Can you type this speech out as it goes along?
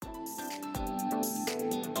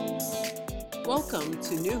Welcome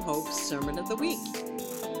to New Hope's Sermon of the Week.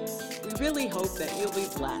 We really hope that you'll be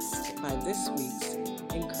blessed by this week's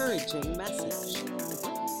encouraging message.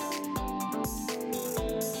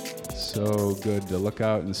 So good to look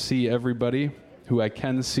out and see everybody who I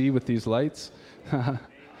can see with these lights.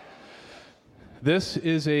 This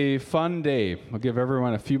is a fun day. I'll give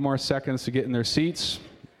everyone a few more seconds to get in their seats.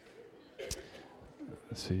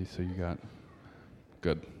 Let's see, so you got,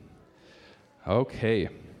 good. Okay.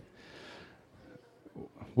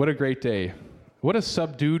 What a great day. What a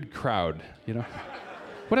subdued crowd, you know.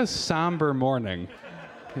 What a somber morning.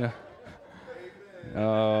 Yeah.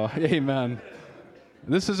 Amen.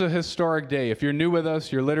 This is a historic day. If you're new with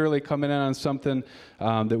us, you're literally coming in on something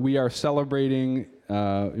that we are celebrating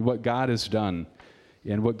what God has done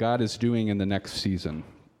and what God is doing in the next season.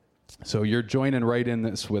 So you're joining right in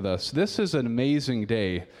this with us. This is an amazing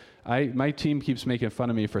day. My team keeps making fun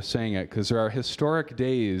of me for saying it because there are historic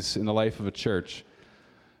days in the life of a church.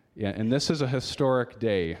 Yeah, and this is a historic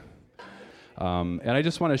day. And I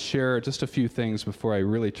just want to share just a few things before I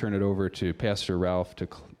really turn it over to Pastor Ralph to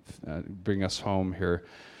bring us home here.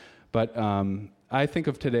 But I think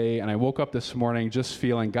of today, and I woke up this morning just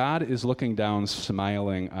feeling God is looking down,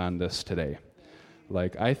 smiling on this today.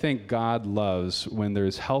 Like, I think God loves when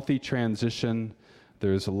there's healthy transition,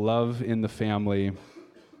 there's love in the family.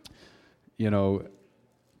 You know,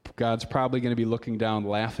 God's probably going to be looking down,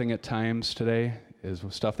 laughing at times today. Is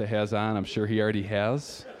stuff that has on. I'm sure he already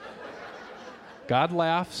has. God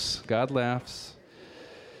laughs. God laughs.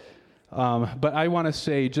 But I want to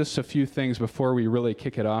say just a few things before we really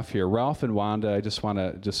kick it off here. Ralph and Wanda, I just want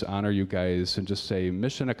to honor you guys and just say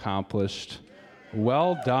mission accomplished.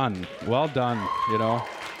 Well done. Well done, you know.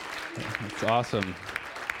 It's awesome.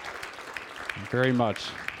 Very much.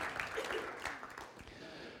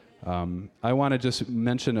 I want to just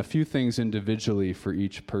mention a few things individually for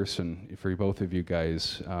each person, for both of you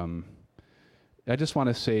guys. I just want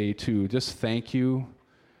to say, too, just thank you,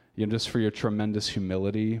 just for your tremendous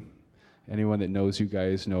humility. Anyone that knows you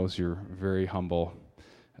guys knows you're very humble.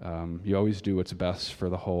 You always do what's best for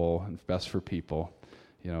the whole and best for people.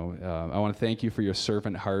 I want to thank you for your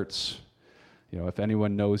servant hearts. If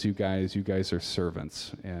anyone knows you guys are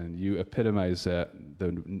servants, and you epitomize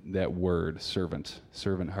that word,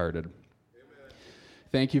 servant-hearted. Amen.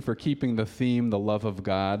 Thank you for keeping the theme, the love of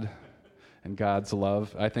God and God's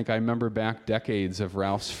love. I think I remember back decades of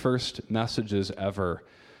Ralph's first messages ever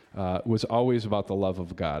was always about the love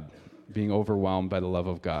of God, being overwhelmed by the love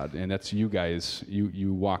of God, and that's you guys.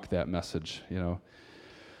 You walk that message.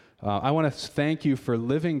 I want to thank you for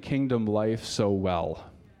living kingdom life so well.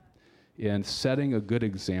 And setting a good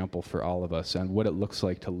example for all of us on what it looks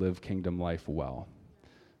like to live kingdom life well.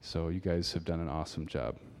 So you guys have done an awesome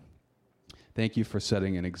job. Thank you for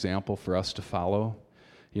setting an example for us to follow.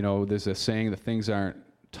 There's a saying that things aren't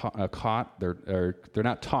caught, they're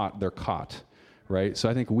not taught, they're caught, right? So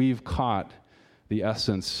I think we've caught the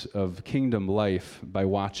essence of kingdom life by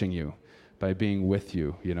watching you, by being with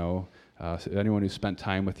you, anyone who spent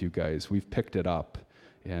time with you guys, we've picked it up.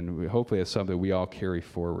 And hopefully it's something we all carry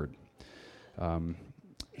forward.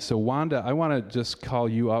 So Wanda, I want to just call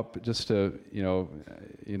you up just to,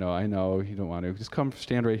 I know you don't want to, just come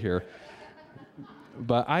stand right here.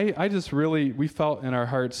 But I just really, we felt in our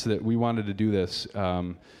hearts that we wanted to do this.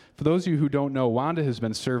 For those of you who don't know, Wanda has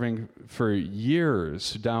been serving for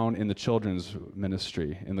years down in the children's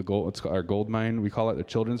ministry, it's our gold mine, we call it the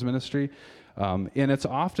children's ministry. And it's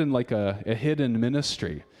often like a hidden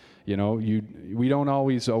ministry. We don't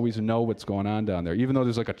always know what's going on down there. Even though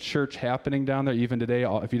there's like a church happening down there, even today,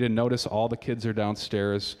 if you didn't notice, all the kids are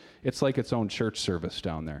downstairs. It's like its own church service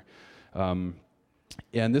down there.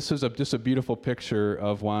 And this is just a beautiful picture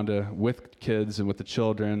of Wanda with kids and with the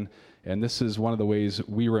children. And this is one of the ways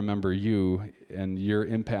we remember you, and your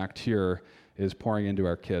impact here is pouring into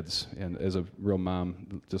our kids. And as a real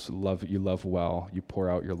mom, you love well. You pour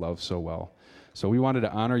out your love so well. So we wanted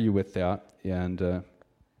to honor you with that.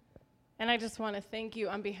 And I just want to thank you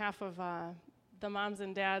on behalf of the moms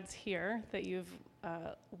and dads here that you've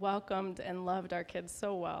welcomed and loved our kids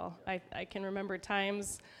so well. I can remember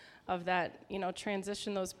times of that,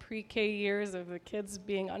 transition, those pre-K years of the kids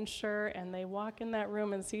being unsure, and they walk in that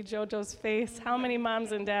room and see JoJo's face. How many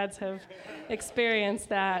moms and dads have experienced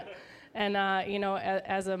that? And,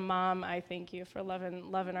 as a mom, I thank you for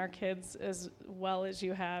loving our kids as well as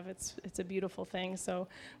you have. It's a beautiful thing. So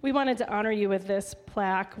we wanted to honor you with this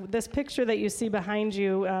plaque. This picture that you see behind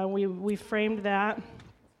you, we framed that.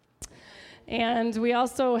 And we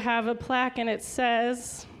also have a plaque, and it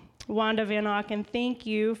says, Wanda Van Auken, thank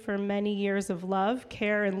you for many years of love,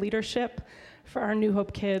 care, and leadership for our New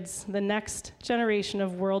Hope kids. The next generation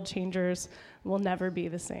of world changers will never be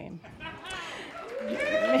the same.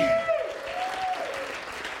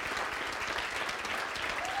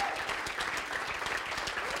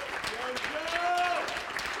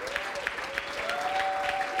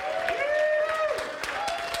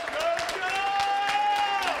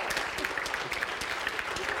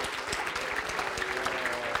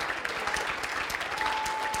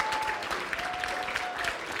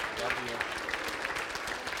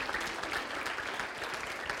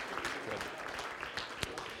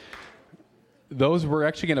 Those we're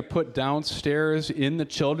actually going to put downstairs in the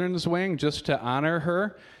children's wing just to honor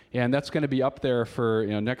her, and that's going to be up there for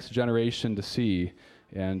next generation to see.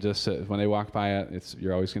 And just when they walk by it,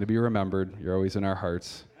 you're always going to be remembered. You're always in our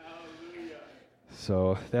hearts. Hallelujah.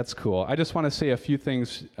 So that's cool. I just want to say a few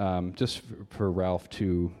things just for Ralph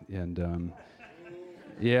too. And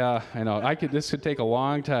yeah, I know this could take a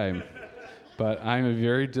long time, but I'm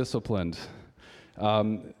very disciplined.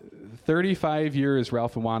 35 years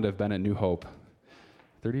Ralph and Wanda have been at New Hope.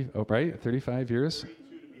 35 years?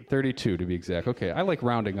 32 to be exact. Okay, I like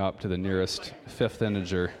rounding up to the nearest fifth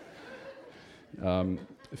integer.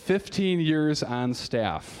 15 years on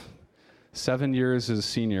staff. 7 years as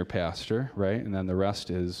senior pastor, right? And then the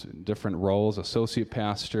rest is different roles, associate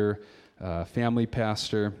pastor, family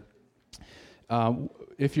pastor.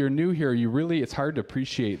 If you're new here, it's hard to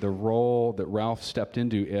appreciate the role that Ralph stepped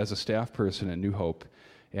into as a staff person at New Hope.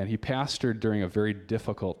 And he pastored during a very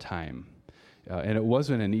difficult time. And it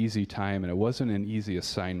wasn't an easy time, and it wasn't an easy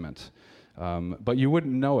assignment. But you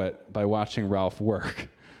wouldn't know it by watching Ralph work,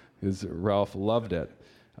 because Ralph loved it.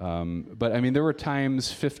 But I mean, there were times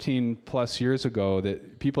 15 plus years ago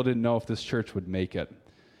that people didn't know if this church would make it.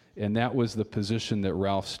 And that was the position that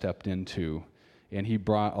Ralph stepped into. And he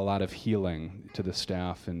brought a lot of healing to the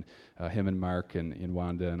staff, and him and Mark and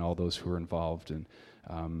Wanda and all those who were involved. And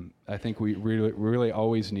I think we really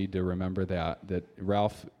always need to remember that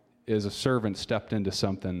Ralph, as a servant, stepped into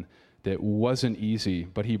something that wasn't easy,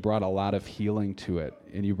 but he brought a lot of healing to it,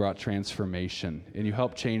 and you brought transformation, and you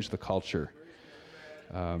helped change the culture.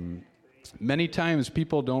 Many times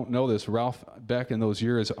people don't know this. Ralph, back in those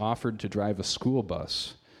years, offered to drive a school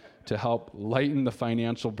bus to help lighten the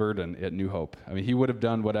financial burden at New Hope. I mean, he would have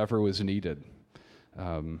done whatever was needed.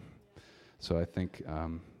 So I think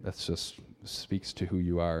that's just speaks to who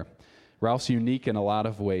you are. Ralph's unique in a lot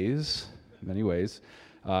of ways, many ways.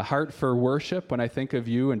 Heart for worship, when I think of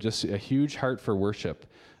you, and just a huge heart for worship.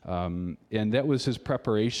 And that was his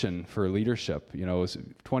preparation for leadership. It was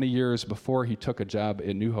 20 years before he took a job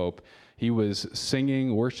at New Hope. He was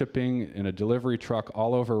singing, worshiping in a delivery truck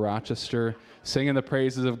all over Rochester, singing the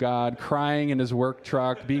praises of God, crying in his work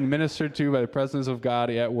truck, being ministered to by the presence of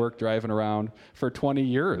God at work, driving around for 20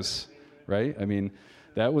 years, right? I mean,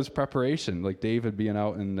 that was preparation, like David being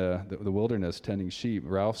out in the wilderness tending sheep.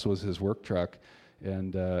 Ralph's was his work truck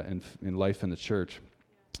and in life in the church.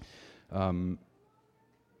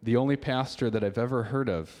 The only pastor that I've ever heard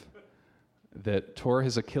of that tore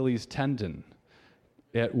his Achilles tendon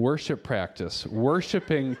at worship practice,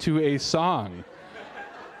 worshiping to a song.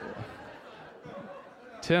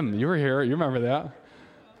 Tim, you were here. You remember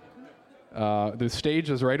that. The stage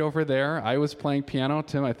was right over there. I was playing piano.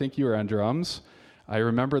 Tim, I think you were on drums. I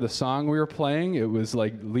remember the song we were playing. It was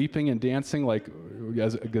like leaping and dancing like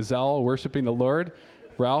as a gazelle worshiping the Lord.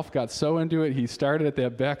 Ralph got so into it, he started at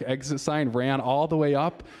that back exit sign, ran all the way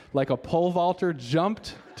up like a pole vaulter,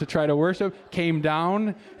 jumped to try to worship, came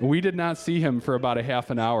down, and we did not see him for about a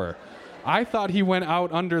half an hour. I thought he went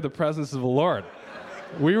out under the presence of the Lord.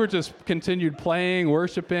 We were just continued playing,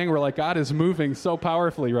 worshiping. We're like, God is moving so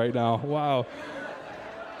powerfully right now. Wow.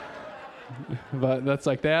 But that's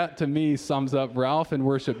like that, to me, sums up Ralph in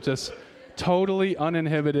worship. Just totally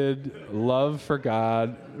uninhibited love for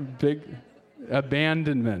God, big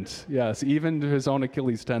abandonment. Yes, even to his own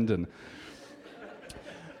Achilles tendon.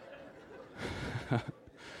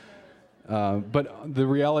 But the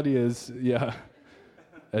reality is, yeah,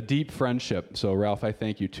 a deep friendship. So, Ralph, I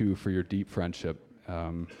thank you, too, for your deep friendship.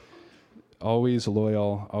 Always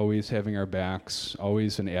loyal, always having our backs,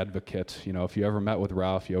 always an advocate. If you ever met with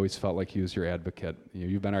Ralph, you always felt like he was your advocate.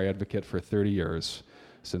 You've been our advocate for 30 years,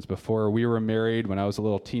 since before we were married, when I was a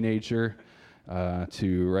little teenager,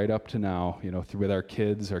 to right up to now. With our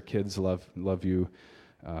kids love you.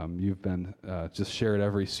 You've been just shared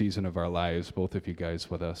every season of our lives, both of you guys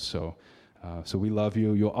with us. So we love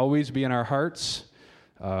you. You'll always be in our hearts.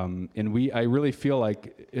 And I really feel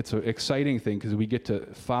like it's an exciting thing because we get to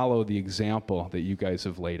follow the example that you guys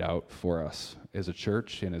have laid out for us as a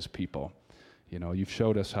church and as people. You've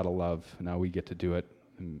showed us how to love. Now we get to do it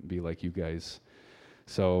and be like you guys.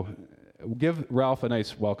 So Give Ralph a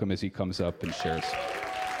nice welcome as he comes up and shares.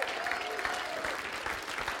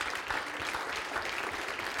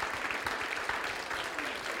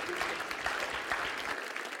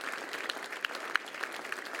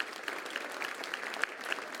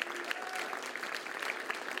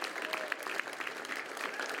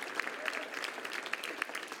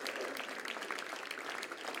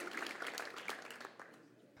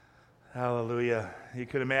 Hallelujah. You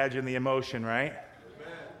could imagine the emotion, right?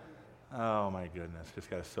 Oh my goodness, just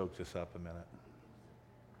got to soak this up a minute.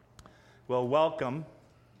 Well, welcome.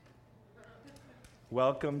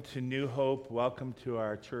 Welcome to New Hope. Welcome to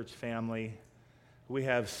our church family. We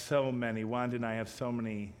have so many, Wanda and I have so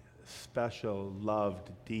many special, loved,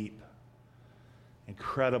 deep,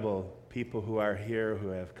 incredible people who are here, who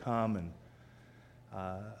have come, and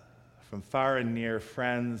from far and near,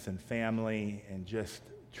 friends and family, and just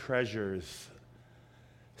treasures.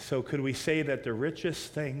 So could we say that the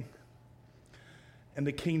richest thing in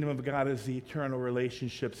the kingdom of God is the eternal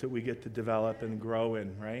relationships that we get to develop and grow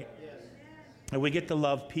in, right? Yes. And we get to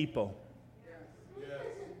love people. Yes.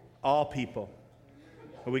 All people.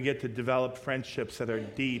 And we get to develop friendships that are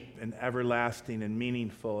deep and everlasting and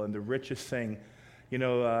meaningful. And the richest thing,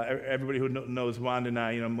 everybody who knows Wanda and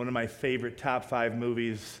I, one of my favorite top 5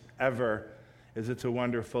 movies ever is It's a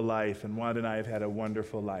Wonderful Life. And Wanda and I have had a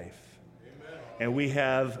wonderful life. And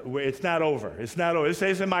it's not over. It's not over. This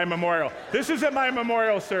isn't my memorial. This isn't my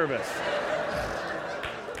memorial service.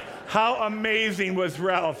 How amazing was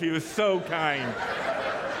Ralph? He was so kind.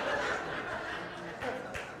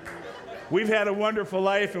 We've had a wonderful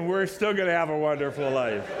life, and we're still going to have a wonderful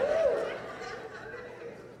life.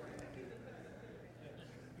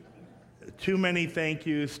 Too many thank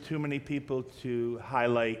yous, too many people to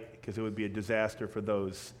highlight, because it would be a disaster for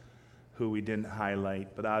those who we didn't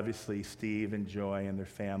highlight, but obviously Steve and Joy and their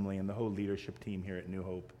family and the whole leadership team here at New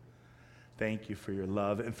Hope. Thank you for your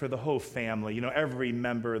love. And for the whole family, every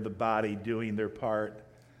member of the body doing their part.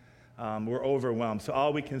 We're overwhelmed. So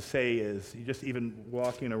all we can say is, just even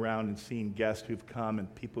walking around and seeing guests who've come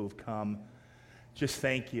and people who've come, just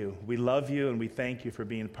thank you. We love you, and we thank you for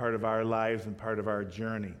being part of our lives and part of our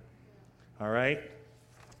journey. All right?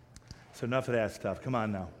 So enough of that stuff. Come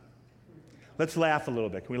on now. Let's laugh a little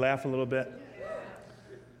bit. Can we laugh a little bit?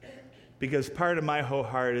 Because part of my whole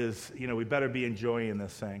heart is, we better be enjoying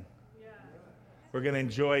this thing. We're going to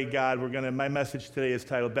enjoy God. My message today is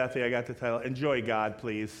titled, Bethany, I got the title, Enjoy God,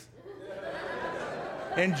 Please.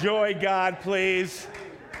 Enjoy God, please.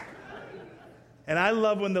 And I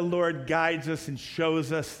love when the Lord guides us and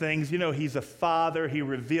shows us things. He's a father. He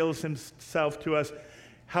reveals himself to us.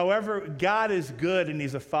 However, God is good, and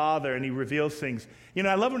he's a father, and he reveals things.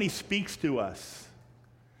 I love when he speaks to us,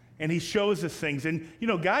 and he shows us things. And,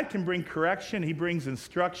 God can bring correction. He brings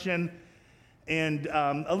instruction. And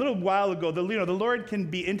a little while ago, the Lord can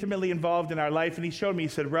be intimately involved in our life, and he showed me, he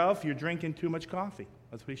said, Ralph, you're drinking too much coffee.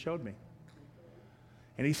 That's what he showed me.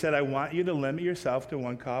 And he said, I want you to limit yourself to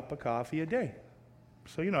 1 cup of coffee a day.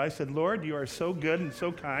 So, I said, Lord, you are so good and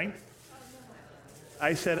so kind.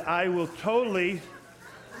 I said, I will totally...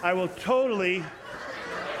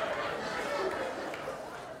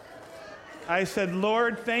 I said,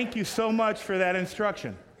 Lord, thank you so much for that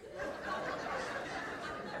instruction.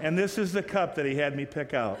 And this is the cup that he had me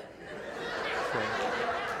pick out. So,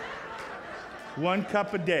 1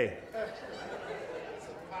 cup a day.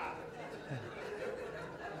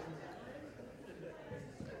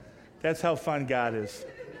 That's how fun God is.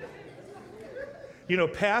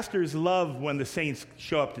 Pastors love when the saints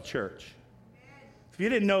show up to church. If you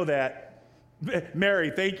didn't know that,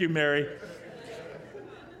 Mary, thank you, Mary.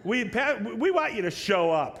 We want you to show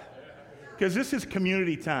up, because this is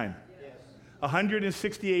community time.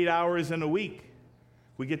 168 hours in a week.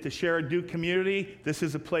 We get to share a Duke community. This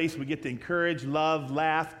is a place we get to encourage, love,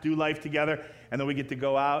 laugh, do life together, and then we get to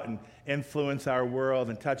go out and influence our world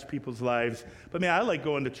and touch people's lives. But I like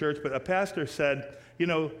going to church, but a pastor said, he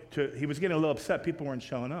was getting a little upset people weren't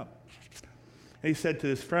showing up. And he said to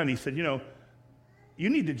his friend, he said, you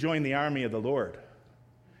need to join the army of the Lord.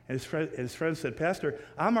 And his friend said, Pastor,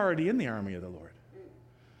 I'm already in the army of the Lord.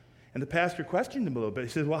 And the pastor questioned him a little bit. He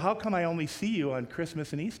said, well, how come I only see you on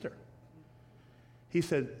Christmas and Easter? He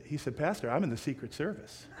said, Pastor, I'm in the Secret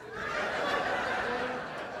Service.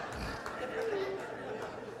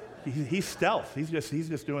 He's stealth. He's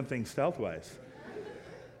just doing things stealth-wise.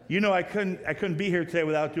 I couldn't be here today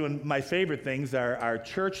without doing my favorite things, our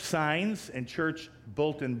church signs and church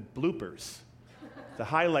bulletin bloopers, the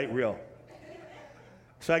highlight reel.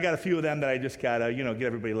 So I got a few of them that I just got to, get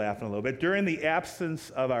everybody laughing a little bit. During the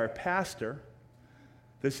absence of our pastor,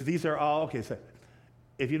 these are all, okay, so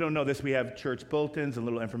if you don't know this, we have church bulletins and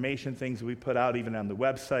little information things we put out even on the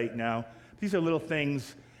website now. These are little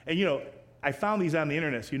things, and I found these on the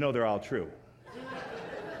internet, so they're all true.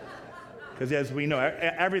 Because as we know,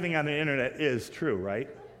 everything on the internet is true, right?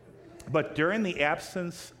 But during the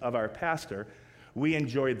absence of our pastor, we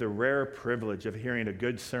enjoyed the rare privilege of hearing a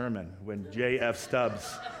good sermon when J.F.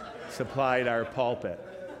 Stubbs supplied our pulpit.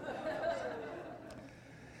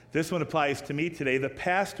 This one applies to me today. The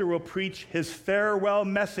pastor will preach his farewell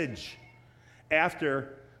message,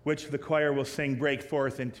 after which the choir will sing "Break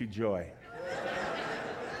Forth into Joy."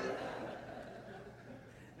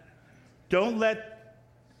 Don't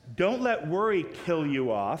let worry kill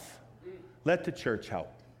you off. Let the church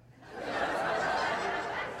help.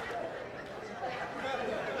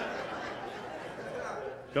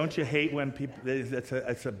 Don't you hate when people,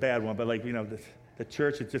 it's a bad one, but the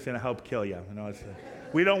church is just going to help kill you.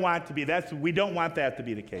 We don't want that to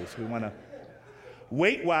be the case. We want to.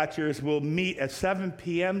 Weight Watchers will meet at 7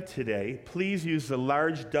 p.m. today. Please use the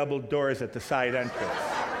large double doors at the side entrance.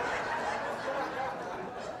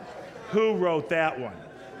 Who wrote that one?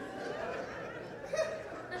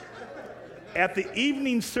 At the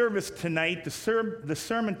evening service tonight, the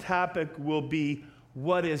sermon topic will be,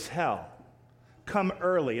 "What is hell?" Come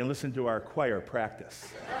early and listen to our choir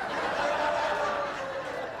practice.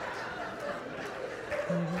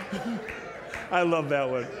 I love that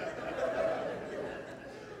one.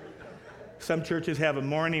 Some churches have a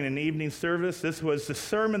morning and evening service. The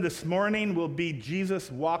sermon this morning will be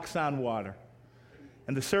 "Jesus Walks on Water."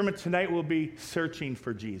 And the sermon tonight will be "Searching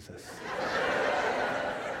for Jesus."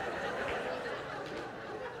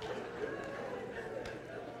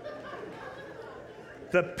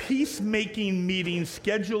 The peacemaking meeting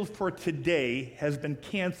scheduled for today has been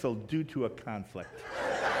canceled due to a conflict.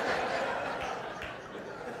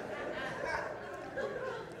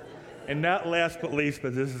 And not last but least,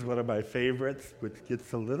 but this is one of my favorites, which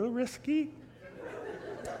gets a little risky.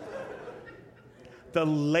 The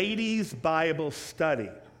ladies' Bible study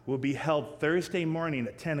will be held Thursday morning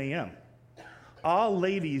at 10 a.m. All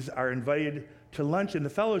ladies are invited to lunch in the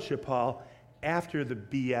fellowship hall after the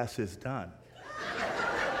BS is done.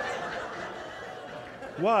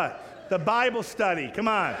 What? The Bible study. Come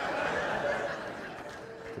on.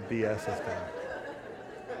 The BS is done.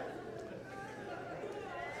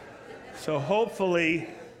 So hopefully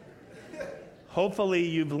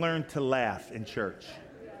you've learned to laugh in church.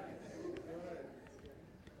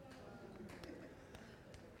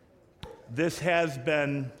 This has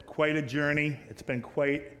been quite a journey. It's been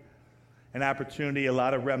quite an opportunity, a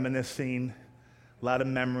lot of reminiscing, a lot of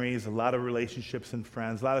memories, a lot of relationships and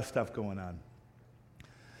friends, a lot of stuff going on.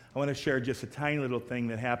 I want to share just a tiny little thing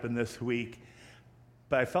that happened this week,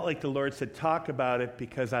 but I felt like the Lord said, talk about it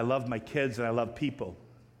because I love my kids and I love people.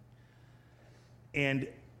 And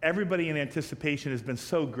everybody in anticipation has been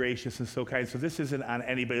so gracious and so kind, so this isn't on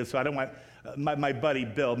anybody, so I don't want, my buddy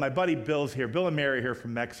Bill. My buddy Bill's here. Bill and Mary are here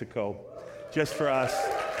from Mexico, just for us.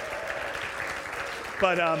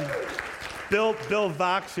 But Bill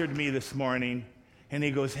Voxered me this morning, and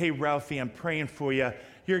he goes, "Hey, Ralphie, I'm praying for you.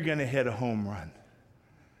 You're going to hit a home run.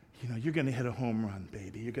 You're going to hit a home run,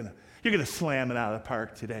 baby. You're going to slam it out of the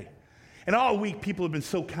park today." And all week, people have been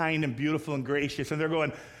so kind and beautiful and gracious, and they're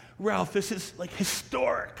going, "Ralph, this is like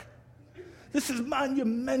historic. This is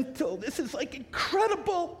monumental. This is like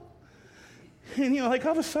incredible." And all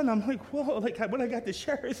of a sudden, I'm like, whoa, what I got to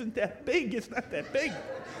share isn't that big. It's not that big.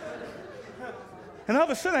 And all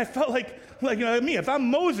of a sudden, I felt like me, if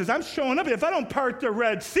I'm Moses, I'm showing up. If I don't part the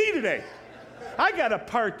Red Sea today, I got to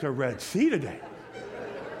part the Red Sea today.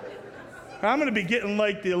 I'm going to be getting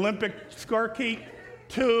like the Olympic score-keep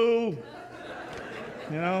 2,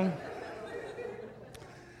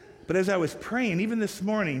 But as I was praying, even this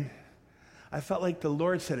morning, I felt like the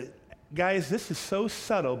Lord said, guys, this is so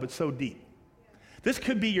subtle but so deep. This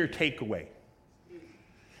could be your takeaway.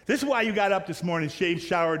 This is why you got up this morning, shaved,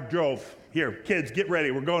 showered, drove. Here, kids, get ready.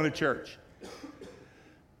 We're going to church.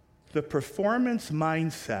 The performance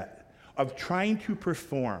mindset of trying to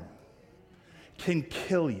perform can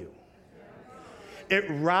kill you. It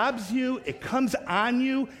robs you. It comes on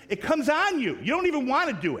you. It comes on you. You don't even want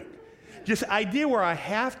to do it. Just idea where I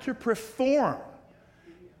have to perform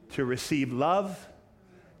to receive love,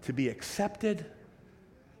 to be accepted.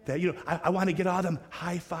 That, I want to get all them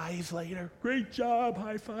high fives later. Great job,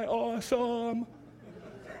 high five, awesome.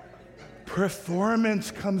 Performance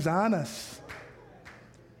comes on us.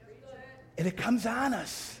 And it comes on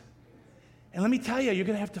us. And let me tell you, you're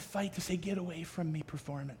going to have to fight to say, get away from me,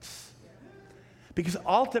 performance. Because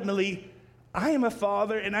ultimately, I am a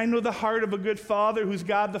father, and I know the heart of a good father who's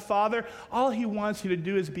God the Father. All he wants you to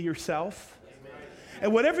do is be yourself. Amen.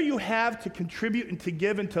 And whatever you have to contribute and to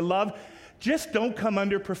give and to love, just don't come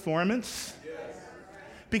under performance,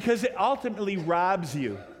 because it ultimately robs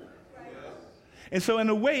you. And so in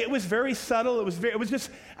a way, it was very subtle. It was just,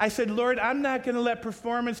 I said, Lord, I'm not going to let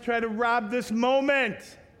performance try to rob this moment.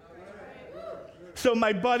 So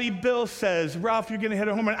my buddy Bill says, Ralph, you're going to hit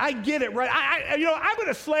a home run. I get it, right? I'm going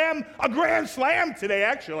to slam a grand slam today,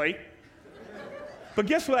 actually. But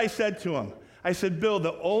guess what I said to him? I said, Bill,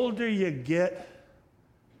 the older you get,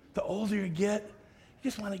 you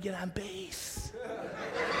just want to get on base.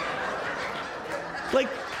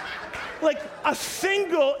 Like a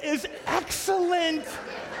single is excellent.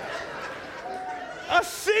 A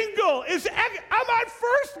single is, I'm on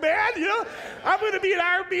first, man, I'm going to be an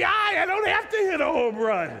RBI. I don't have to hit a home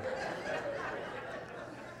run.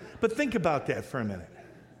 But think about that for a minute.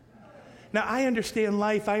 Now, I understand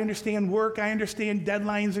life. I understand work. I understand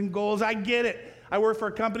deadlines and goals. I get it. I work for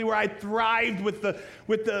a company where I thrived with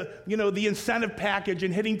the incentive package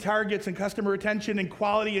and hitting targets and customer retention and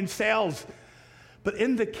quality and sales. But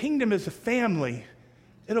in the kingdom as a family,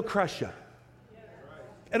 it'll crush you.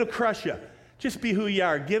 It'll crush you. Just be who you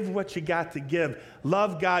are. Give what you got to give.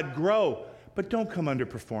 Love God, grow. But don't come under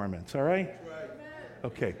performance, all right?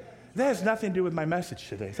 Okay. That has nothing to do with my message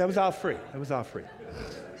today. That was all free.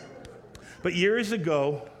 But years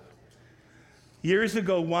ago,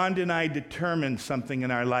 Wanda and I determined something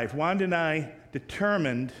in our life. Wanda and I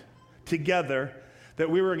determined together that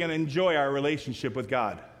we were going to enjoy our relationship with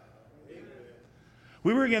God.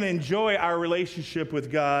 We were going to enjoy our relationship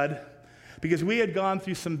with God because we had gone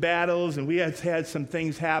through some battles and we had some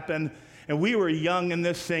things happen, and we were young in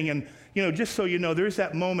this thing. And, just so you know, there's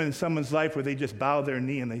that moment in someone's life where they just bow their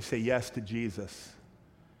knee and they say yes to Jesus.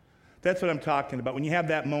 That's what I'm talking about. When you have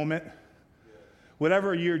that moment,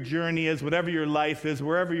 whatever your journey is, whatever your life is,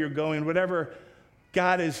 wherever you're going, whatever,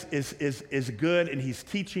 God is good, and he's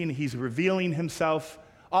teaching, he's revealing himself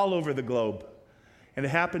all over the globe. And it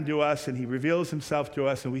happened to us, and he reveals himself to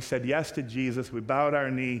us, and we said yes to Jesus. We bowed our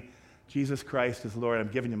knee. Jesus Christ is Lord. I'm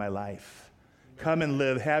giving you my life. Come and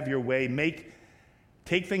live. Have your way.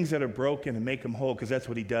 Take things that are broken and make them whole, because that's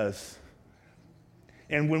what he does.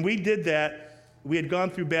 And when we did that, we had gone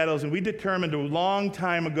through battles, and we determined a long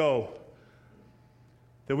time ago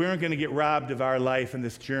that we weren't going to get robbed of our life in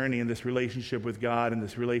this journey and this relationship with God and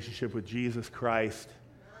this relationship with Jesus Christ.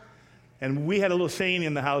 And we had a little saying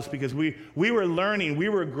in the house because we were learning, we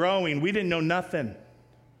were growing, we didn't know nothing.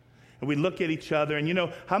 And we look at each other,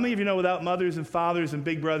 and how many of you know without mothers and fathers and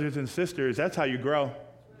big brothers and sisters, that's how you grow.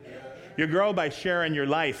 You grow by sharing your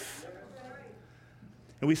life.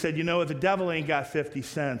 And we said, the devil ain't got 50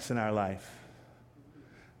 cents in our life.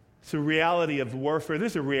 It's a reality of warfare.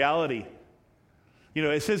 This is a reality.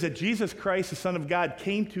 It says that Jesus Christ, the Son of God,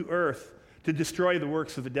 came to earth to destroy the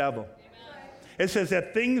works of the devil. It says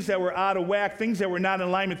that things that were out of whack, things that were not in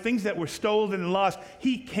alignment, things that were stolen and lost,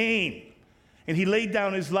 he came and he laid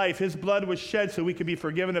down his life. His blood was shed so we could be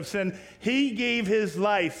forgiven of sin. He gave his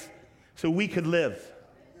life so we could live.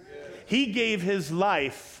 He gave his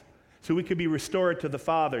life so we could be restored to the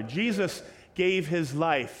Father. Jesus gave his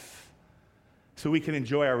life so we can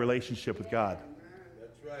enjoy our relationship with God.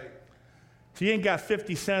 That's right. So you ain't got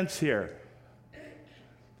 50 cents here.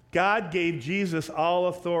 God gave Jesus all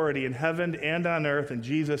authority in heaven and on earth, and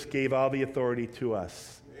Jesus gave all the authority to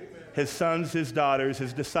us. Amen. His sons, his daughters,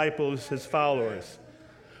 his disciples, his followers.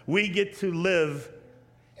 We get to live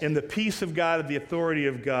in the peace of God and the authority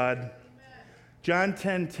of God. John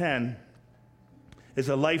 10:10 is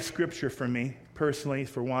a life scripture for me, personally,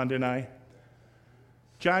 for Wanda and I.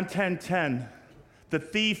 John 10:10, the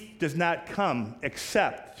thief does not come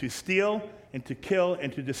except to steal and to kill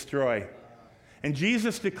and to destroy. And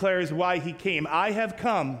Jesus declares why he came. I have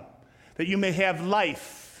come that you may have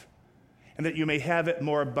life and that you may have it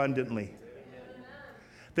more abundantly.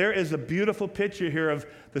 There is a beautiful picture here of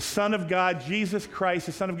the Son of God, Jesus Christ,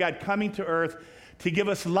 the Son of God, coming to earth to give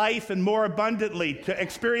us life and more abundantly, to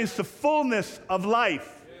experience the fullness of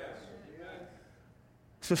life.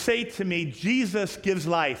 So say to me, Jesus gives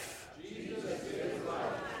life.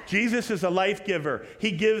 Jesus is a life giver. He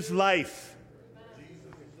gives life.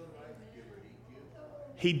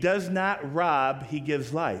 He does not rob, he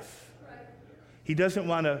gives life. He doesn't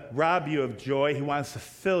want to rob you of joy, he wants to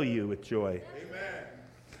fill you with joy. Amen.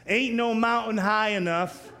 Ain't no mountain high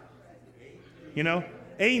enough.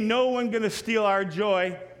 Ain't no one going to steal our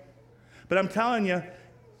joy. But I'm telling you,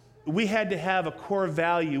 we had to have a core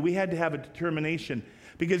value. We had to have a determination.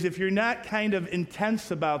 Because if you're not kind of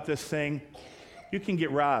intense about this thing, you can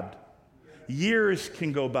get robbed. Years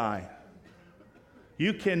can go by.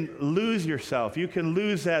 You can lose yourself. You can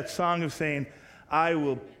lose that song of saying, I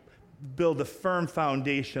will build a firm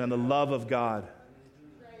foundation on the love of God.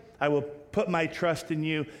 I will put my trust in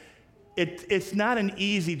you. It's not an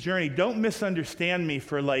easy journey. Don't misunderstand me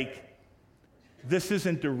for this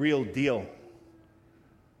isn't the real deal.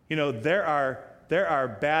 You know, there are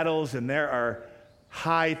battles and there are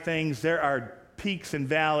high things, there are peaks and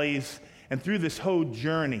valleys, and through this whole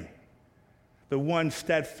journey, the one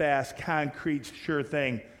steadfast, concrete, sure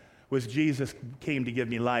thing was Jesus came to give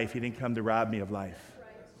me life. He didn't come to rob me of life.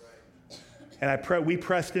 And we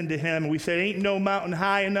pressed into him, and we said, ain't no mountain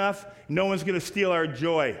high enough. No one's going to steal our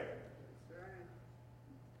joy.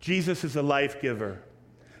 Jesus is a life giver.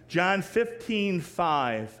 John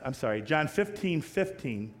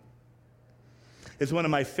 15:15 is one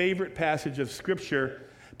of my favorite passages of Scripture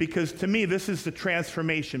because to me, this is the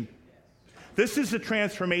transformation. This is the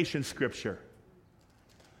transformation Scripture.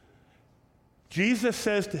 Jesus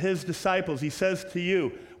says to his disciples, he says to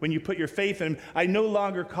you, when you put your faith in him, I no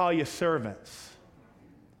longer call you servants.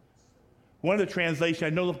 One of the translations, I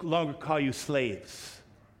no longer call you slaves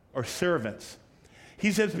or servants.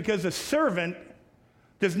 He says, because a servant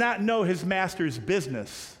does not know his master's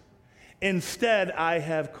business. Instead, I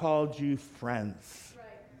have called you friends. Right.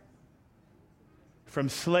 From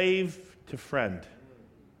slave to friend.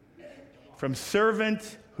 From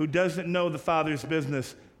servant who doesn't know the Father's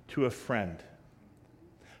business to a friend.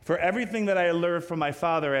 For everything that I learned from my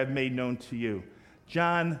Father I have made known to you.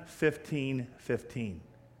 John 15:15.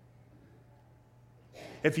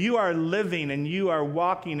 If you are living and you are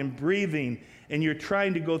walking and breathing and you're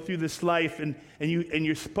trying to go through this life and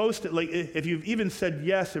you're supposed to, if you've even said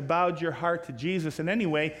yes or bowed your heart to Jesus in any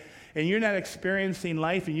way and you're not experiencing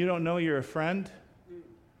life and you don't know you're a friend,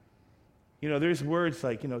 there's words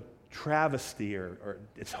like, travesty or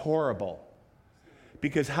it's horrible.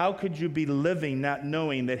 Because how could you be living not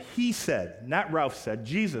knowing that he said, not Ralph said,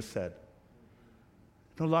 Jesus said,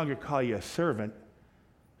 no longer call you a servant,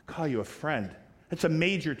 call you a friend. It's a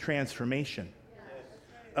major transformation.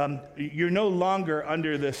 You're no longer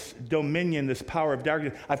under this dominion, this power of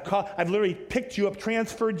darkness. I've literally picked you up,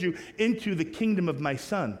 transferred you into the kingdom of my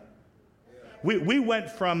Son. We went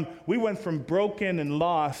from broken and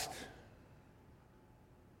lost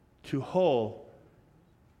to whole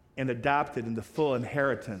and adopted in the full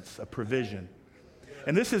inheritance of provision.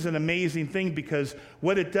 And this is an amazing thing because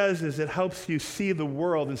what it does is it helps you see the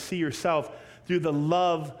world and see yourself through the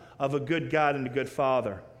love of a good God and a good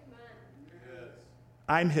Father.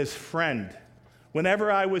 I'm his friend.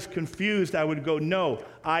 Whenever I was confused, I would go, no,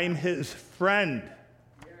 I'm his friend.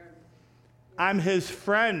 I'm his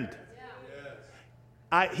friend.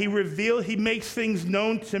 He makes things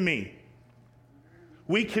known to me.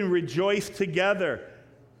 We can rejoice together.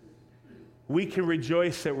 We can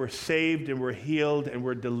rejoice that we're saved and we're healed and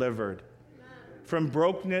we're delivered. From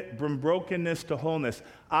brokenness to wholeness.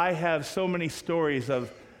 I have so many stories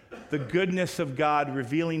of the goodness of God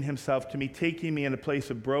revealing himself to me, taking me in a place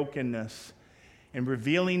of brokenness and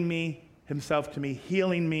revealing himself to me,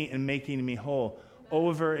 healing me and making me whole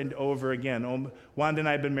over and over again. Wanda and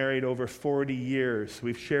I have been married over 40 years.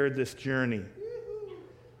 We've shared this journey.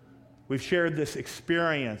 We've shared this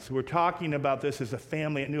experience. We're talking about this as a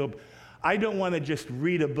family at New Hope. I don't want to just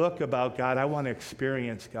read a book about God. I want to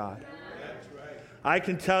experience God. That's right. I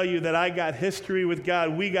can tell you that I got history with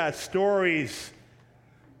God. We got stories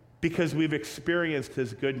because we've experienced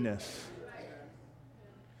his goodness.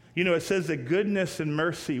 It says that goodness and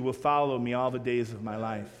mercy will follow me all the days of my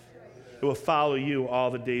life. It will follow you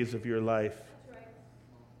all the days of your life.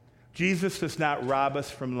 Jesus does not rob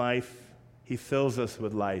us from life. He fills us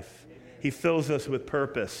with life. He fills us with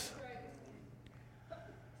purpose.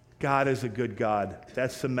 God is a good God.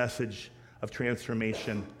 That's the message of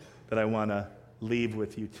transformation that I want to leave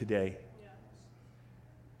with you today.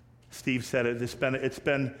 Steve said it. It's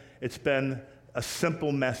been a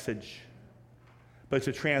simple message, but it's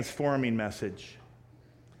a transforming message.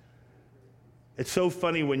 It's so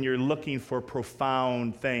funny when you're looking for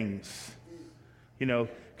profound things,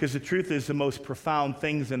 because the truth is the most profound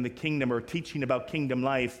things in the kingdom or teaching about kingdom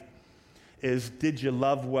life is, did you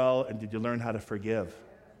love well and did you learn how to forgive?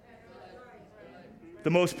 The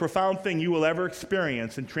most profound thing you will ever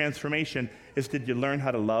experience in transformation is, did you learn how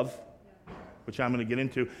to love? Which I'm going to get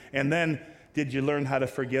into. And then, did you learn how to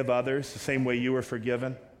forgive others the same way you were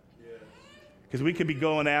forgiven? Because we could be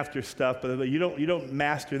going after stuff, but you don't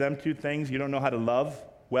master them two things. You don't know how to love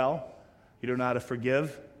well. You don't know how to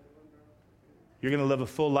forgive. You're going to live a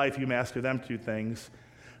full life. You master them two things.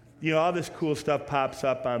 All this cool stuff pops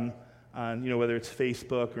up on whether it's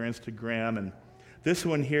Facebook or Instagram, and this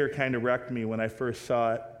one here kind of wrecked me when I first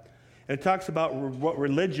saw it. And it talks about what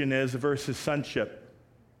religion is versus sonship.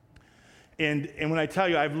 And when I tell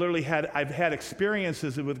you, I've had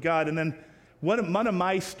experiences with God. And then one of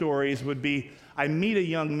my stories would be, I meet a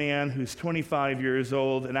young man who's 25 years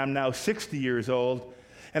old, and I'm now 60 years old,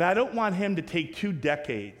 and I don't want him to take 2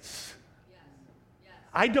 decades.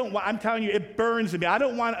 I'm telling you, it burns me. I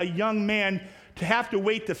don't want a young man to have to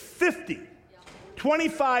wait to 50,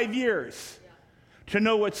 25 years to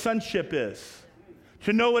know what sonship is,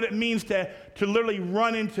 to know what it means to literally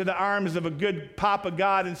run into the arms of a good Papa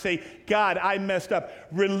God and say, God, I messed up.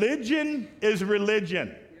 Religion is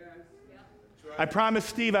religion. I promised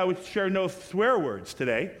Steve I would share no swear words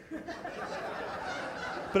today.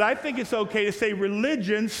 But I think it's okay to say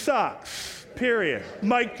religion sucks, period.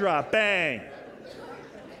 Mic drop, bang.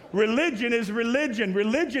 Religion is religion.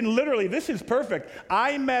 Religion, literally, this is perfect.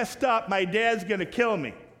 I messed up, my dad's going to kill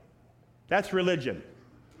me. That's religion.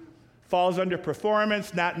 Falls under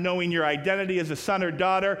performance, not knowing your identity as a son or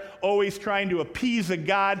daughter, always trying to appease a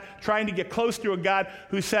God, trying to get close to a God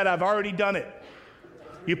who said, I've already done it.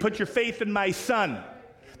 You put your faith in my son.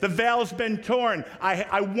 The veil's been torn.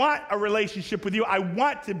 I want a relationship with you. I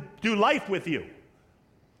want to do life with you.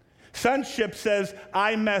 Sonship says,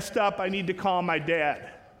 I messed up. I need to call my dad.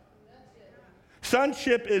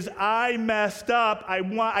 Sonship is, I messed up.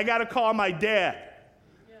 I got to call my dad.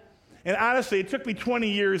 And honestly, it took me 20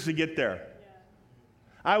 years to get there.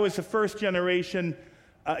 I was the first generation.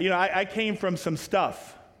 I came from some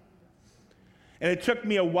stuff. And it took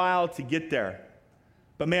me a while to get there.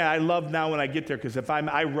 But man, I love now when I get there, because if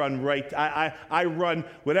I run right, I run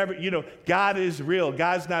whatever, God is real.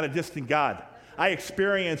 God's not a distant God. I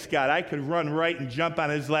experience God. I could run right and jump on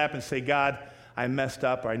his lap and say, God, I messed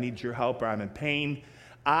up, or I need your help, or I'm in pain.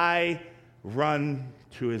 I run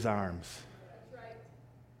to his arms.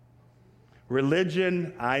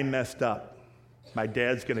 Religion, I messed up. My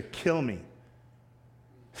dad's going to kill me.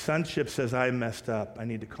 Sonship says, I messed up. I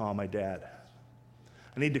need to call my dad.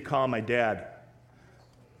 I need to call my dad.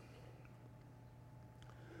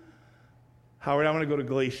 Howard, I want to go to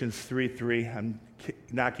Galatians 3:3. I'm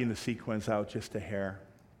knocking the sequence out just a hair.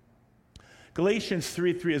 Galatians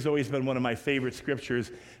 3:3 has always been one of my favorite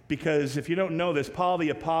scriptures, because if you don't know this, Paul the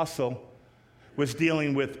Apostle was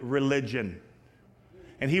dealing with religion.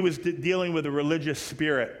 And he was dealing with a religious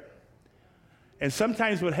spirit. And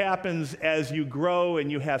sometimes what happens as you grow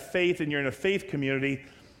and you have faith and you're in a faith community,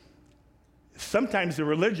 sometimes the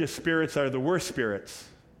religious spirits are the worst spirits.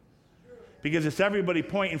 Because it's everybody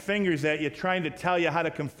pointing fingers at you, trying to tell you how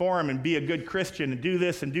to conform and be a good Christian and do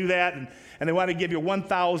this and do that. And they want to give you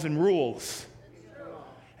 1,000 rules.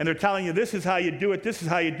 And they're telling you, this is how you do it, this is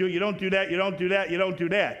how you do it. You don't do that, you don't do that, you don't do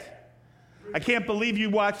that. I can't believe you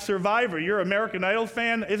watch Survivor. You're an American Idol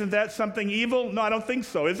fan? Isn't that something evil? No, I don't think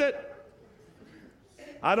so, is it?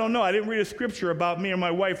 I don't know. I didn't read a scripture about me and my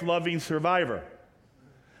wife loving Survivor.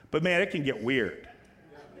 But man, it can get weird.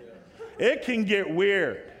 It can get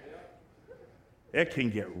weird. It can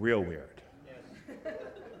get real weird.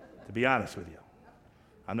 To be honest with you.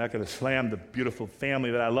 I'm not going to slam the beautiful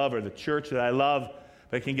family that I love or the church that I love,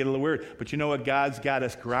 but it can get a little weird. But you know what? God's got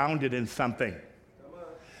us grounded in something.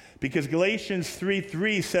 Because Galatians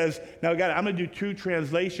 3:3 says, now God, I'm going to do 2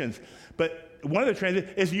 translations, but one of the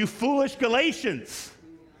translations is, you foolish Galatians.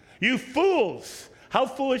 You fools. How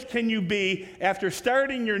foolish can you be after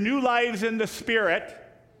starting your new lives in the Spirit?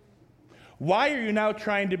 Why are you now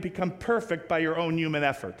trying to become perfect by your own human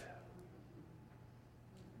effort?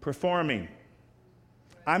 Performing.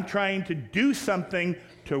 I'm trying to do something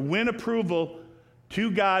to win approval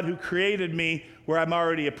to God who created me, where I'm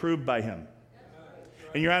already approved by him.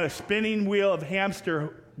 And you're on a spinning wheel of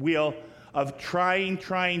hamster wheel of trying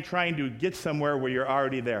to get somewhere where you're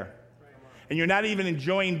already there. And you're not even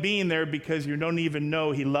enjoying being there, because you don't even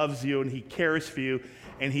know he loves you and he cares for you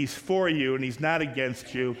and he's for you and he's not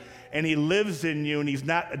against you and he lives in you and he's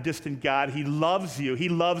not a distant God. He loves you. He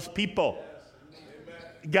loves people.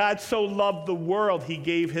 God so loved the world, he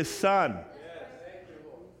gave his son.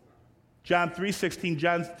 John 3:16,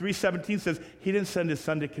 John 3:17 says he didn't send his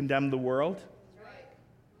son to condemn the world.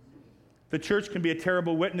 The church can be a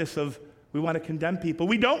terrible witness of, we want to condemn people.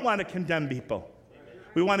 We don't want to condemn people.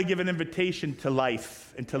 We want to give an invitation to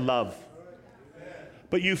life and to love.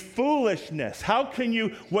 But you foolishness, how can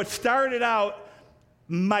you, what started out,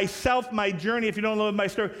 myself, my journey, if you don't know my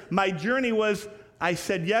story, my journey was, I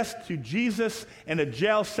said yes to Jesus in a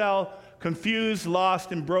jail cell, confused,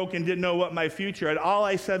 lost, and broken, didn't know what my future had. All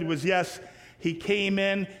I said was yes. He came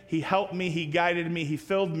in, he helped me, he guided me, he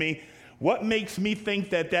filled me. What makes me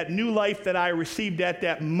think that that new life that I received at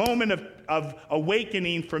that moment of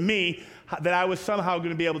awakening for me, that I was somehow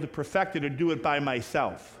going to be able to perfect it or do it by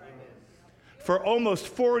myself? For almost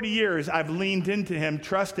 40 years, I've leaned into him,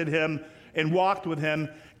 trusted him, and walked with him,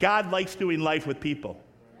 God likes doing life with people.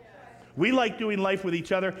 We like doing life with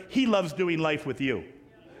each other. He loves doing life with you.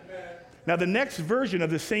 Now, the next version of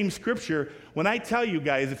the same scripture, when I tell you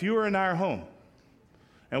guys, if you were in our home,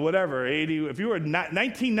 and whatever, if you were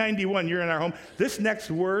 1991, you're in our home, this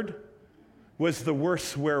next word was the worst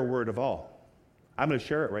swear word of all. I'm going to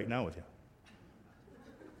share it right now with you.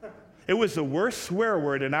 It was the worst swear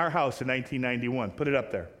word in our house in 1991. Put it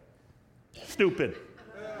up there. Stupid.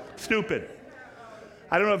 Stupid.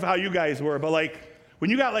 I don't know how you guys were, but like, when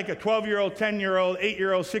you got like a 12-year-old, 10-year-old,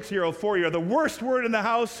 8-year-old, 6-year-old, 4-year-old, the worst word in the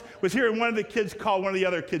house was hearing one of the kids call one of the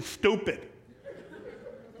other kids stupid.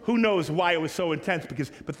 Who knows why it was so intense?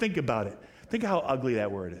 But think about it. Think how ugly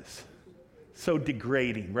that word is. So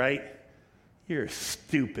degrading, right? You're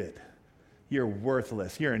stupid. You're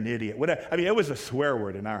worthless. You're an idiot. Whatever. I mean, it was a swear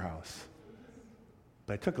word in our house.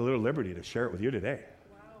 But I took a little liberty to share it with you today.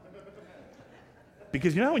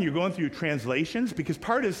 Because you know when you're going through translations, because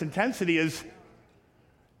part of this intensity is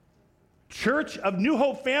Church of New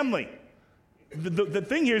Hope family. The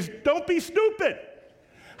thing here is, don't be stupid.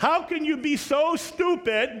 How can you be so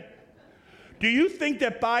stupid? Do you think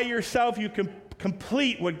that by yourself you can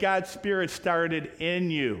complete what God's Spirit started in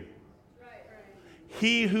you?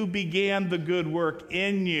 He who began the good work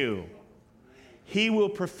in you, he will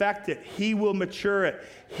perfect it. He will mature it.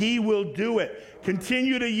 He will do it.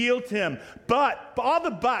 Continue to yield to him. But, all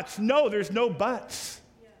the buts, no, there's no buts.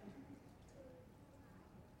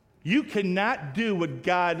 You cannot do what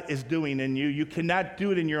God is doing in you. You cannot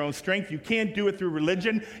do it in your own strength. You can't do it through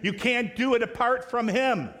religion. You can't do it apart from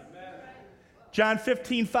him. John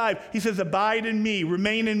 15:5, he says, abide in me,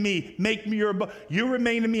 remain in me, make me your, you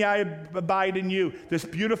remain in me, I abide in you. This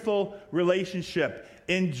beautiful relationship.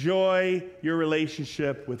 Enjoy your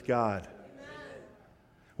relationship with God.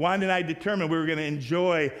 Wanda and I determined we were going to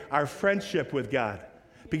enjoy our friendship with God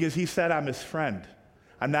because he said I'm his friend.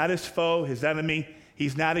 I'm not his foe, his enemy.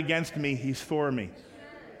 He's not against me, he's for me.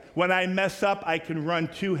 When I mess up, I can run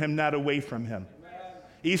to him, not away from him.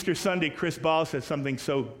 Easter Sunday, Chris Ball said something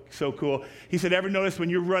so cool. He said, ever notice when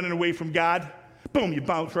you're running away from God, boom, you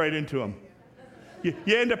bounce right into him. You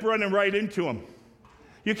end up running right into him.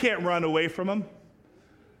 You can't run away from him.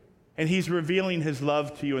 And he's revealing his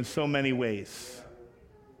love to you in so many ways.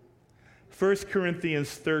 1 Corinthians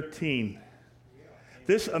 13.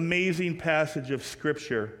 This amazing passage of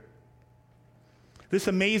Scripture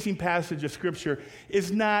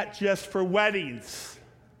is not just for weddings.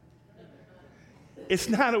 It's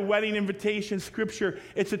not a wedding invitation scripture.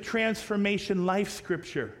 It's a transformation life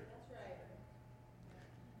scripture.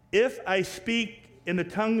 If I speak in the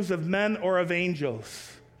tongues of men or of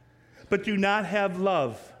angels, but do not have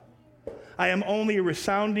love, I am only a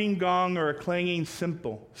resounding gong or a clanging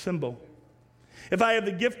cymbal. If I have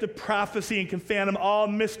the gift of prophecy and can fathom all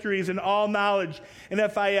mysteries and all knowledge, and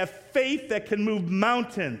if I have faith that can move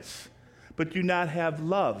mountains, but do not have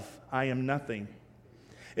love, I am nothing.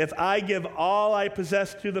 If I give all I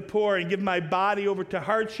possess to the poor and give my body over to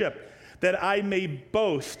hardship, that I may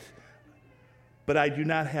boast, but I do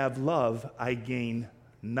not have love, I gain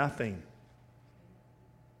nothing.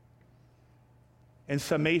 In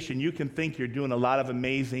summation, you can think you're doing a lot of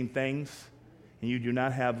amazing things, and you do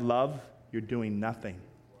not have love, you're doing nothing.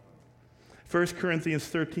 1 Corinthians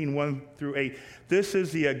 13, 1 through 8. This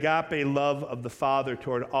is the agape love of the Father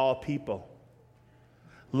toward all people.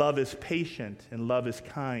 Love is patient and love is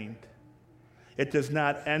kind. It does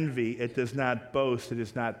not envy, it does not boast, it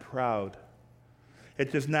is not proud.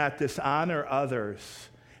 It does not dishonor others.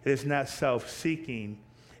 It is not self-seeking.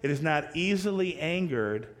 It is not easily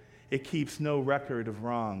angered. It keeps no record of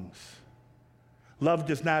wrongs. Love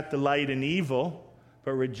does not delight in evil,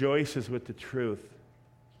 but rejoices with the truth.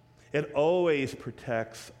 It always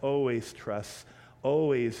protects, always trusts,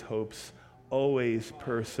 always hopes, always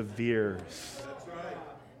perseveres. That's right.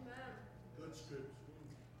 Good scripture.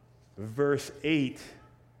 Verse 8,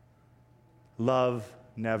 love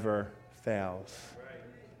never fails.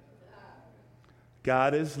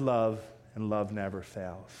 God is love, and love never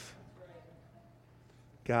fails.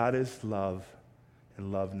 God is love,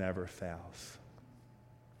 and love never fails.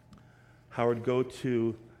 Howard, go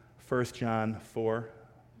to 1 John 4.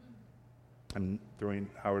 I'm throwing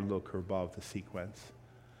Howard a little curveball with the sequence,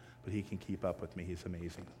 but he can keep up with me. He's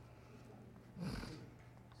amazing.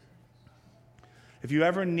 If you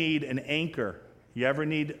ever need an anchor, you ever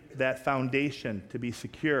need that foundation to be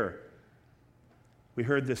secure, we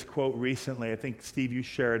heard this quote recently. I think, Steve, you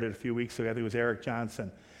shared it a few weeks ago. I think it was Eric Johnson.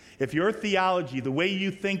 If your theology, the way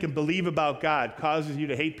you think and believe about God, causes you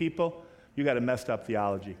to hate people, you got a messed up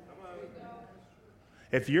theology.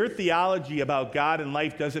 If your theology about God and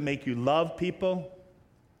life doesn't make you love people,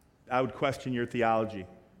 would question your theology.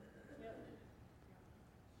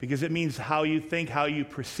 Because it means how you think, how you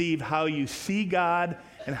perceive, how you see God,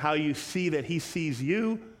 and how you see that he sees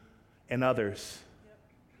you and others.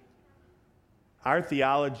 Our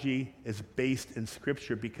theology is based in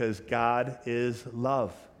Scripture because God is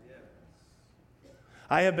love.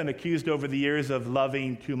 I have been accused over the years of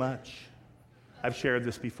loving too much. I've shared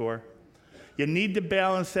this before. You need to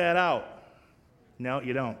balance that out. No,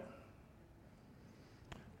 you don't.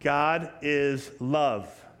 God is love.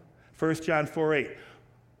 1 John 4:8.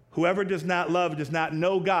 Whoever does not love does not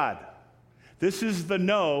know God. This is the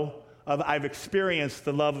know of I've experienced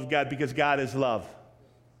the love of God because God is love.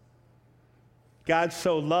 God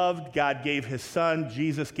so loved, God gave his son,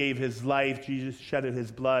 Jesus gave his life, Jesus shedded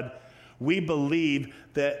his blood. We believe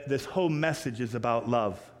that this whole message is about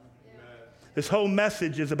love. This whole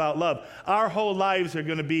message is about love. Our whole lives are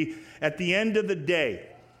going to be, at the end of the day,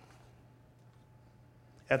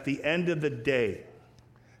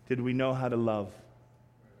 did we know how to love?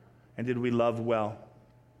 And did we love well?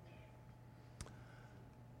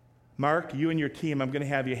 Mark, you and your team, I'm going to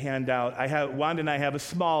have you hand out. Wanda and I have a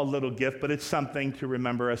small little gift, but it's something to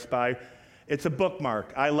remember us by. It's a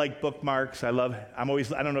bookmark. I like bookmarks. I don't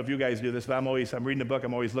know if you guys do this, but I'm reading a book,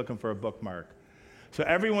 I'm always looking for a bookmark. So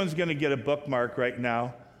everyone's going to get a bookmark right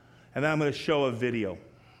now, and then I'm going to show a video.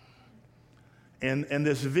 And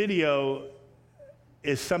this video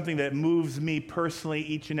is something that moves me personally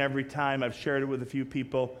each and every time. I've shared it with a few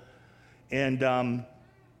people. And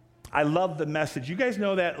I love the message. You guys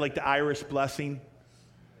know that, like the Irish blessing?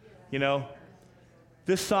 You know?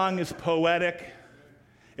 This song is poetic.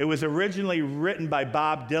 It was originally written by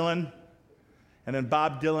Bob Dylan. And then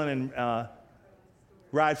Bob Dylan and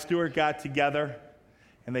Rod Stewart got together.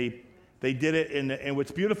 And they did it. And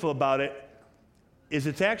what's beautiful about it is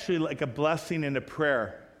it's actually like a blessing and a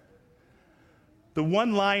prayer. The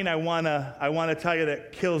one line I want to tell you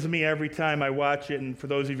that kills me every time I watch it, and for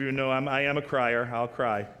those of you who know, I am a crier. I'll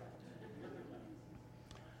cry.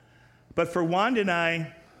 But for Wanda and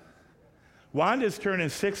I, Wanda's turning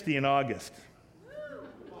 60 in August.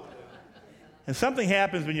 And something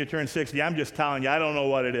happens when you turn 60. I'm just telling you, I don't know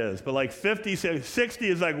what it is. But like 50, 60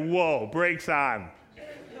 is like, whoa, brakes on.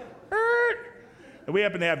 And we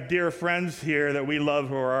happen to have dear friends here that we love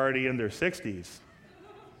who are already in their 60s.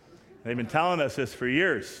 They've been telling us this for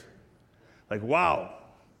years. Like, wow,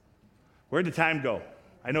 where'd the time go?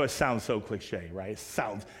 I know it sounds so cliche, right? It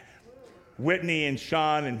sounds, Whitney and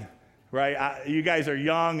Sean, and right, you guys are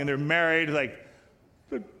young and they're married, like,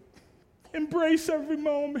 embrace every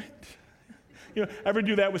moment. You know, ever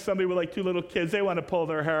do that with somebody with like 2 little kids? They want to pull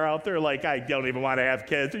their hair out. They're like, I don't even want to have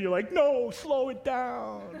kids. And you're like, no, slow it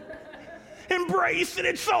down. Embrace it,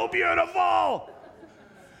 it's so beautiful.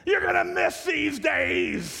 You're going to miss these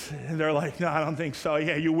days. And they're like, no, I don't think so.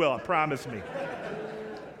 Yeah, you will, promise me.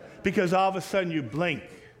 Because all of a sudden you blink.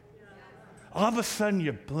 All of a sudden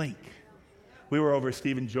you blink. We were over at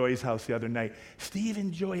Steve and Joy's house the other night. Steve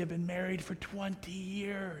and Joy have been married for 20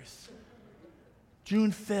 years.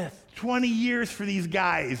 June 5th, 20 years for these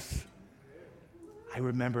guys. I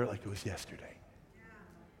remember it like it was yesterday.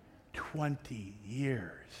 20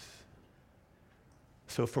 years.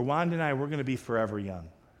 So for Wanda and I, we're going to be forever young.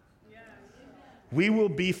 We will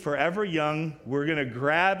be forever young. We're going to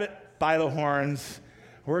grab it by the horns.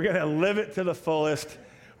 We're going to live it to the fullest.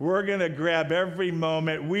 We're going to grab every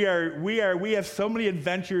moment. We have so many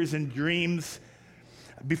adventures and dreams.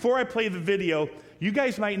 Before I play the video, you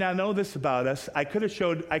guys might not know this about us. I could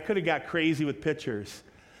have got crazy with pictures.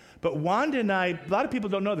 But Wanda and I, a lot of people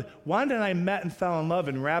don't know this. Wanda and I met and fell in love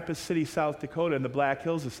in Rapid City, South Dakota, in the Black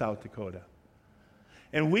Hills of South Dakota.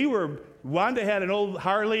 And Wanda had an old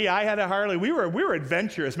Harley, I had a Harley. We were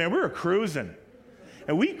adventurous, man. We were cruising.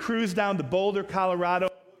 And we cruised down to Boulder, Colorado,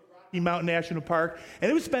 Rocky Mountain National Park,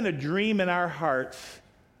 and it's been a dream in our hearts.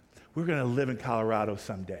 We're going to live in Colorado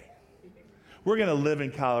someday. We're going to live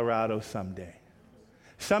in Colorado someday.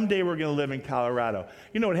 Someday we're going to live in Colorado.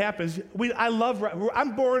 You know what happens?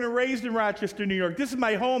 I'm born and raised in Rochester, New York. This is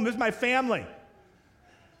my home. This is my family.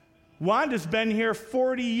 Wanda's been here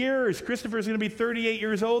 40 years. Christopher's going to be 38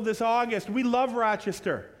 years old this August. We love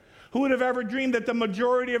Rochester. Who would have ever dreamed that the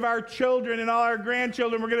majority of our children and all our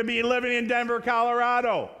grandchildren were going to be living in Denver,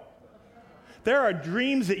 Colorado? There are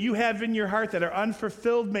dreams that you have in your heart that are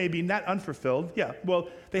unfulfilled, maybe not unfulfilled. Yeah, well,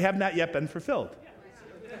 they have not yet been fulfilled.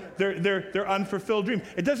 They're unfulfilled dreams.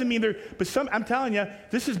 It doesn't mean I'm telling you,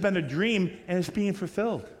 this has been a dream and it's being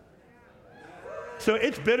fulfilled. So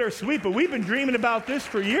it's bittersweet, but we've been dreaming about this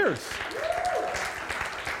for years.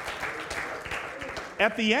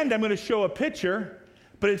 At the end, I'm going to show a picture,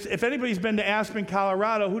 But if anybody's been to Aspen,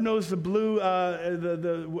 Colorado, who knows the blue,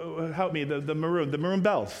 help me, the maroon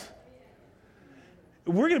bells?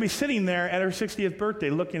 We're going to be sitting there at our 60th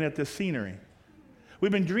birthday looking at this scenery.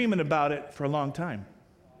 We've been dreaming about it for a long time.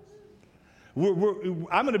 I'm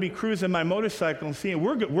going to be cruising my motorcycle and seeing,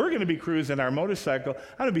 we're going to be cruising our motorcycle.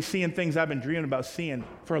 I'm going to be seeing things I've been dreaming about seeing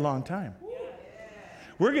for a long time.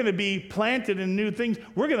 We're going to be planted in new things.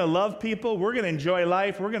 We're going to love people. We're going to enjoy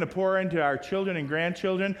life. We're going to pour into our children and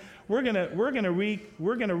grandchildren. We're going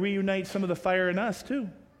to reunite some of the fire in us too.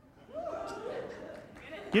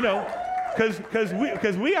 You know,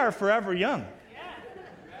 because we are forever young.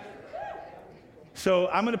 So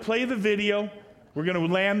I'm going to play the video. We're going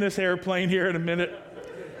to land this airplane here in a minute.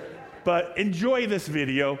 But enjoy this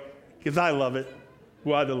video because I love it.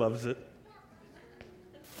 Wanda loves it.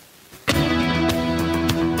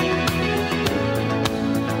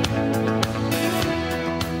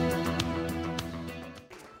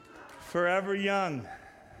 Forever young.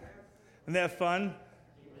 Isn't that fun?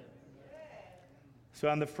 So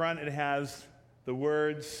on the front it has the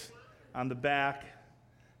words. On the back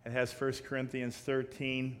it has 1 Corinthians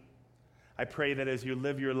 13. I pray that as you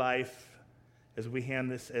live your life, as we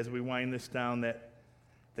wind this down, that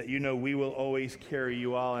you know we will always carry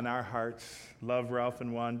you all in our hearts. Love, Ralph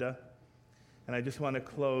and Wanda. And I just want to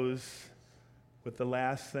close with the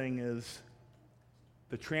last thing is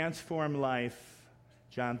the transformed life.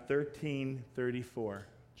 John 13:34.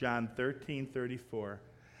 John 13:34.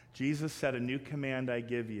 Jesus said, "A new command I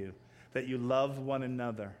give you, that you love one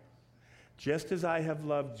another. Just as I have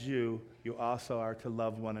loved you, you also are to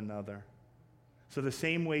love one another." So the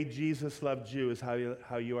same way Jesus loved you is how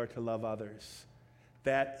you are to love others.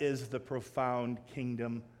 That is the profound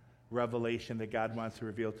kingdom revelation that God wants to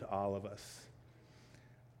reveal to all of us.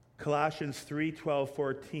 Colossians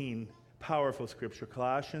 3:12-14. Powerful scripture.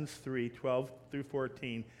 Colossians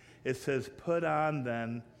 3:12-14. It says, "Put on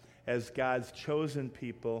then, as God's chosen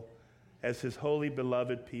people, as his holy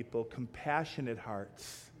beloved people, compassionate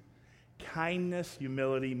hearts, kindness,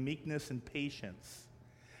 humility, meekness, and patience,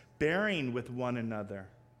 bearing with one another.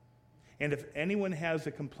 And if anyone has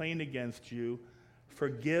a complaint against you,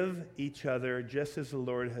 forgive each other just as the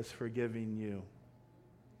Lord has forgiven you.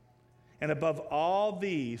 And above all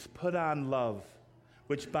these, put on love,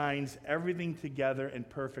 which binds everything together in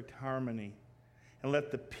perfect harmony. And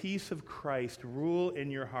let the peace of Christ rule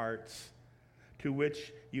in your hearts, to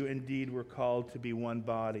which you indeed were called to be one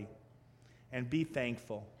body. And be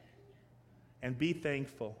thankful. And be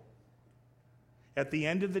thankful." At the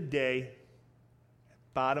end of the day,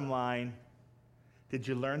 bottom line, did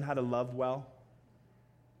you learn how to love well?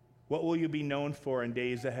 What will you be known for in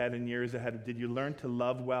days ahead and years ahead? Did you learn to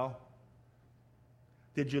love well?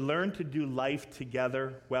 Did you learn to do life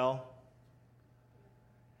together well?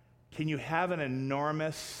 Can you have an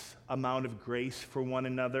enormous amount of grace for one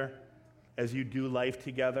another as you do life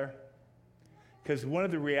together? Because one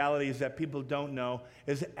of the realities that people don't know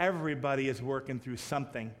is everybody is working through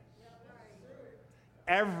something.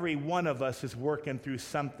 Every one of us is working through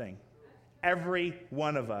something. Every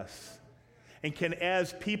one of us. And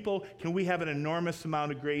as people, can we have an enormous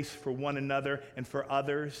amount of grace for one another and for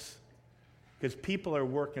others? Because people are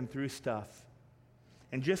working through stuff.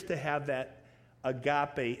 And just to have that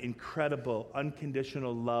agape, incredible,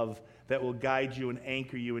 unconditional love that will guide you and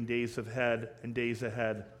anchor you in days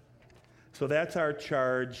ahead. So that's our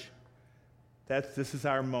charge. This is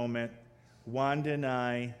our moment. Wanda and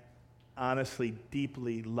I honestly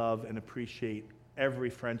deeply love and appreciate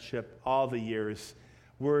every friendship, all the years.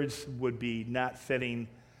 Words would be not fitting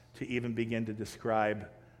to even begin to describe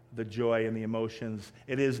the joy and the emotions.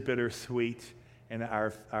 It is bittersweet, and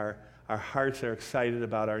our hearts are excited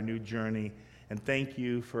about our new journey. And thank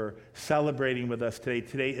you for celebrating with us today.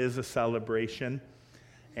 Today is a celebration,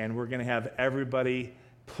 and we're going to have everybody,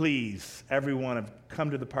 please, everyone,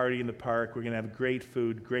 come to the party in the park. We're going to have great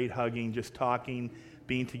food, great hugging, just talking,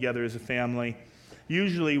 being together as a family.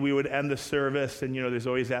 Usually we would end the service, and there's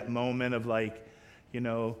always that moment of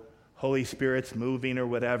Holy Spirit's moving or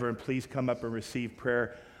whatever, and please come up and receive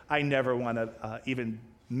prayer. I never want to even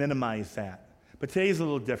minimize that. But today's a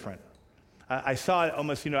little different. I saw it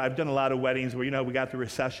almost, I've done a lot of weddings where, we got the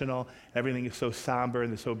recessional, everything is so somber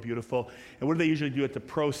and it's so beautiful. And what do they usually do at the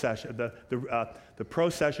procession, the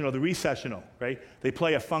procession or the recessional, right? They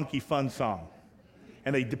play a funky, fun song.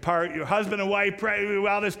 And they depart, your husband and wife pray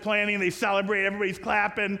while there's planning, they celebrate, everybody's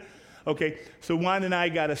clapping. Okay, so Juan and I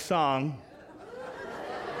got a song.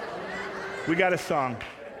 We got a song.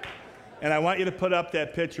 And I want you to put up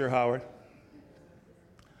that picture, Howard.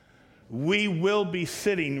 We will be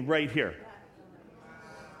sitting right here.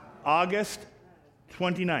 August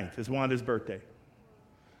 29th is Wanda's birthday.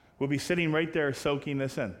 will be sitting right there soaking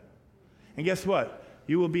this in. And guess what?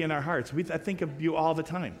 You will be in our hearts. I think of you all the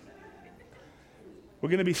time. We're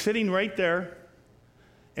going to be sitting right there,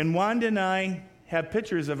 and Wanda and I have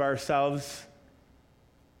pictures of ourselves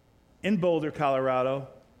in Boulder, Colorado,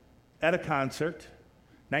 at a concert,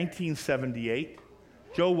 1978.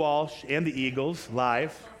 Joe Walsh and the Eagles,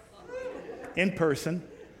 live, in person.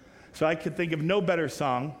 So I could think of no better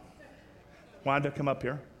song. Wanda, come up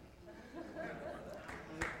here.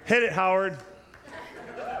 Hit it, Howard.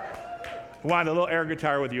 Wanda, a little air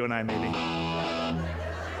guitar with you and I, maybe.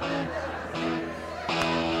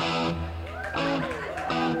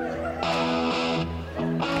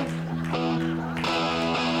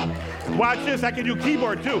 Watch this, I can do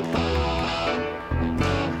keyboard too.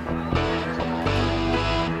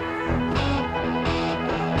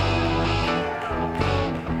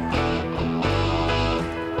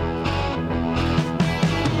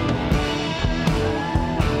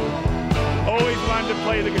 Always wanted to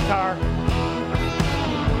play the guitar.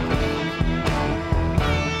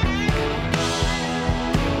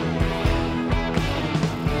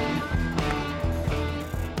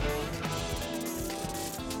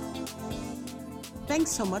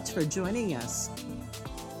 Thanks so much for joining us.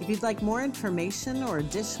 If you'd like more information or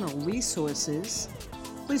additional resources,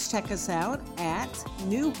 please check us out at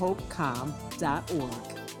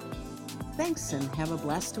newhopecom.org. Thanks and have a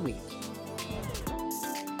blessed week.